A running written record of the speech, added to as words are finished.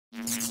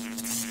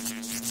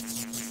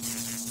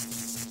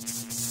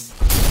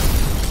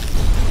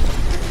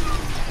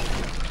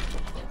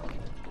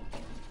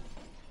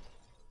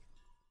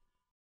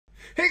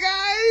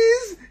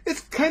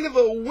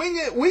Wing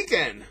It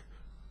Weekend.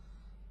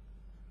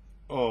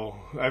 Oh,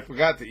 I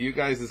forgot that you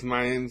guys'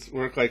 minds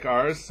work like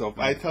ours. So if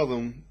I tell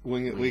them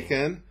Wing It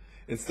Weekend,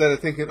 instead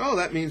of thinking, oh,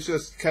 that means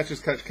just catch as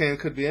catch can,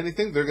 could be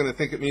anything, they're going to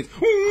think it means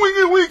Wing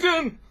It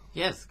Weekend.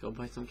 Yes, go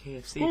buy some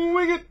KFC.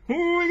 Wing it,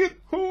 wing it,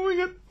 wing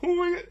it,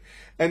 wing it.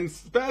 And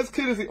Spaz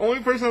Kid is the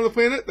only person on the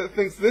planet that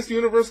thinks this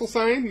universal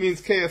sign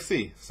means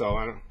KFC. So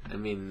I don't. I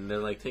mean, they're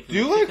like taking. Do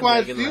you like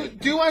watch? Do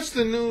you watch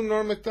the new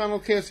Norm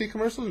Macdonald KFC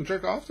commercials and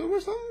jerk off to them or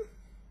something?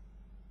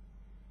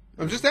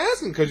 I'm just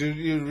asking because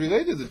you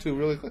related the two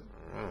really quick.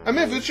 I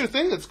mean, if it's your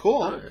thing, that's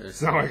cool.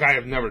 It's not like I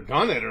have never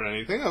done it or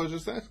anything. I was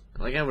just asking.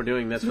 I like how we're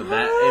doing this with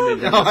that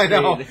image. No, I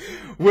know.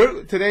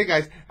 Today,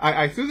 guys,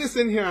 I threw this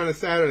in here on a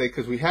Saturday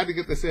because we had to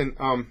get this in.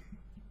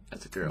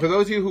 That's a girl. For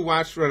those of you who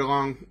watched right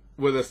along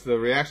with us, the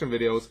reaction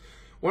videos,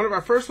 one of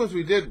our first ones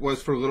we did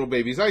was for Little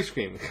Baby's Ice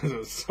Cream because it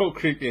was so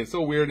creepy and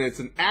so weird. And it's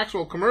an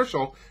actual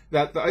commercial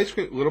that the ice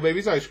cream, Little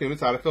Baby's Ice Cream,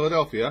 it's out of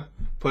Philadelphia,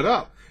 put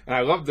up. And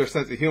I loved their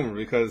sense of humor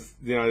because,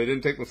 you know, they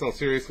didn't take themselves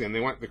seriously and they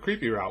went the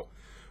creepy route.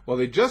 Well,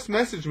 they just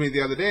messaged me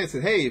the other day and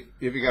said, hey,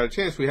 if you got a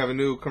chance, we have a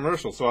new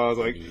commercial. So I was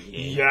like,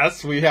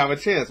 yes, we have a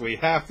chance. We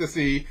have to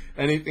see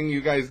anything you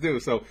guys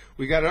do. So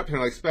we got it up here.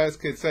 Like Spaz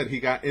Kid said,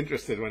 he got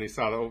interested when he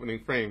saw the opening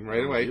frame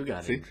right away. You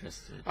got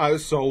interested.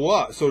 So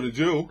what? So did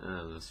you.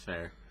 Oh, that's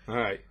fair. All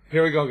right.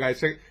 Here we go, guys.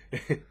 Check.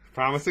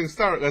 Promising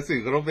start. Let's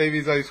see. Little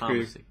Baby's Ice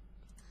Cream. Promising.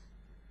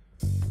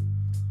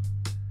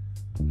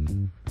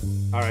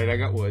 All right, I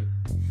got wood.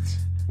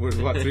 We're,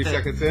 what, 3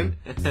 seconds in?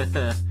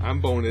 I'm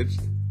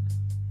bonaged.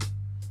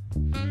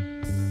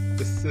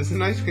 This is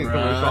an ice cream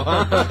commercial.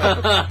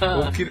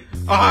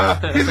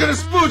 He's gonna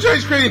spooge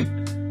ice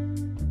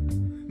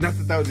cream! Not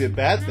that would be a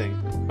bad thing.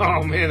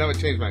 Oh man, that would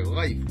change my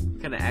life.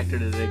 What kind of actor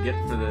did they get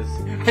for this?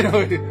 I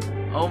know.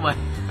 Oh my.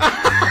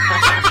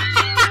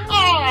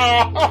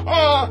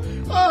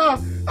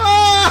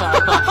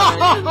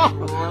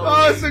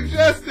 Oh,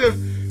 suggestive.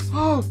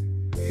 Oh,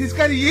 he's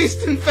got a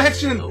yeast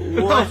infection.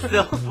 What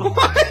the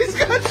fuck? He's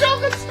got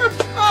chocolate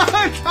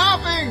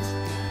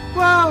toppings.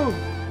 Wow.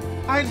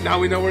 Now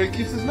we know where he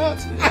keeps his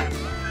nuts.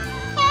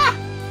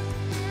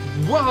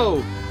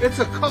 Whoa, it's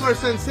a color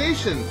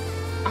sensation.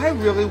 I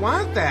really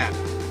want that.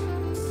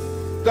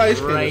 The ice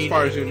cream, as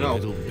far as you know.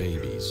 Little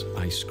Baby's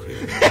Ice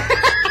Cream.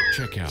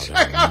 Check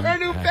out our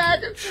new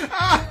package.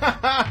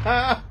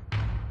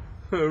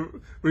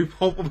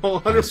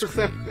 Repulpable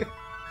 100%.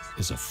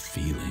 Is a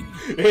feeling.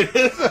 It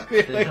is a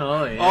feeling.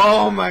 Oh, yeah.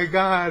 Oh my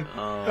God.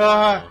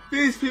 Oh.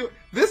 These people.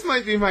 This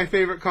might be my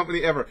favorite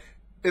company ever.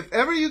 If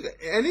ever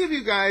any of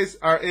you guys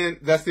are in,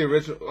 that's the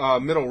original,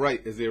 middle right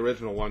is the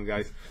original one,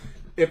 guys.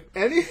 If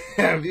any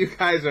of you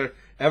guys are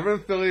ever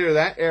in Philly or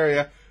that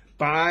area,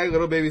 buy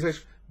Little Baby's Ice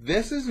Cream.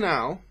 This is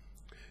now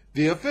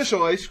the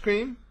official ice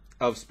cream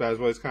of Spaz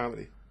Boys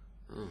Comedy.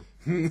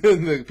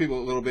 The people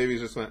at Little Babies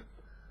just went,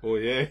 oh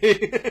yeah.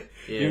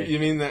 You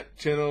mean that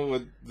channel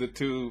with the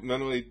two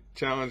mentally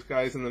challenged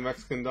guys and the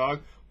Mexican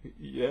dog?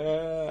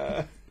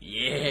 Yeah.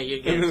 Yeah, you're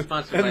getting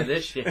sponsored by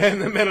this shit. And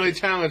the mentally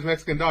challenged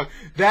Mexican dog.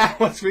 That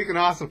was freaking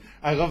awesome.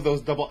 I love those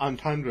double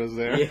entendres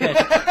there.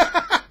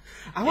 Yeah.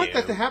 I want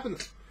that to happen.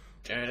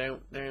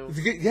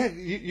 Yeah,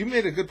 you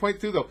made a good point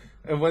too, though.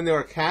 And when they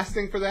were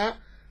casting for that,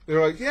 they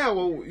were like, yeah,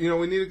 well, you know,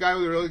 we need a guy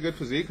with a really good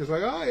physique. It's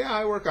like, oh, yeah,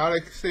 I work out.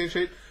 I stay in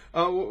shape.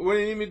 What do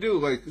you need me to do?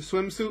 Like,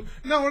 swimsuit?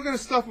 No, we're going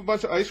to stuff a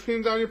bunch of ice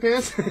cream down your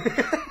pants.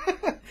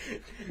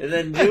 And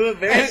then do it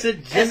very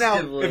suggestively. And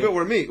now, if it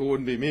were me, it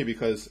wouldn't be me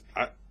because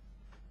I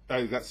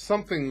got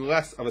something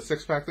less of a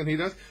six-pack than he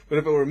does. But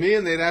if it were me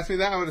and they'd asked me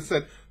that, I would have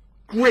said,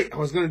 great, I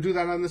was going to do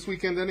that on this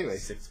weekend anyway.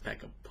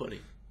 6-pack of pudding.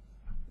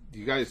 Do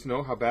you guys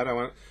know how bad I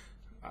want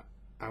it?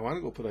 I want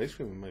to go put ice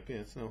cream in my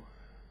pants, no.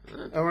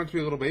 I want it to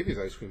be Little Baby's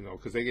ice cream, though,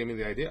 because they gave me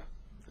the idea.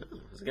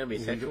 Is it going to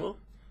be sexual?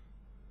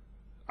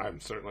 I'm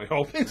certainly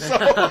hoping so.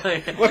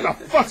 What the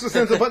fuck's the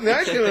sense of putting the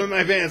ice cream in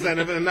my pants then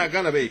if it's not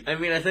going to be? I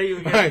mean, I thought you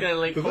were going to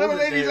like Little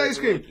Baby's ice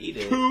cream,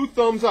 like, 2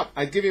 thumbs up.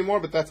 I'd give you more,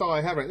 but that's all I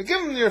have right now. Give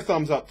them your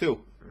thumbs up,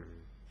 too.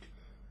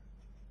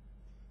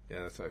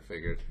 Yeah, that's what I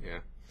figured. Yeah.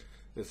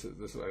 This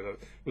is what I love.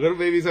 Little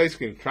Baby's ice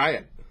cream. Try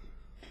it.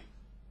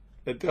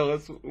 And tell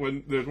us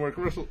when there's more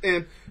commercials.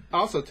 And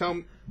also tell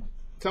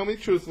me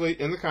truthfully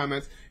in the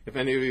comments if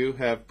any of you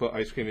have put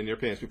ice cream in your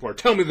pants before.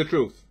 Tell me the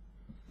truth.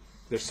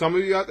 There's some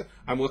of you out there.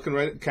 I'm looking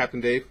right at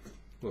Captain Dave.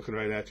 Looking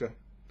right at you.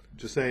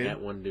 Just saying.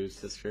 That one dude's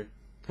sister.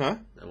 Huh?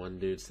 That one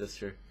dude's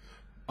sister.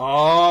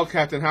 Oh,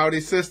 Captain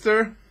Howdy's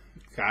sister.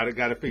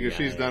 Gotta figure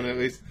she's done it at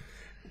least.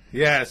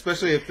 Yeah,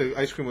 especially if the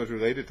ice cream was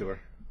related to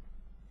her.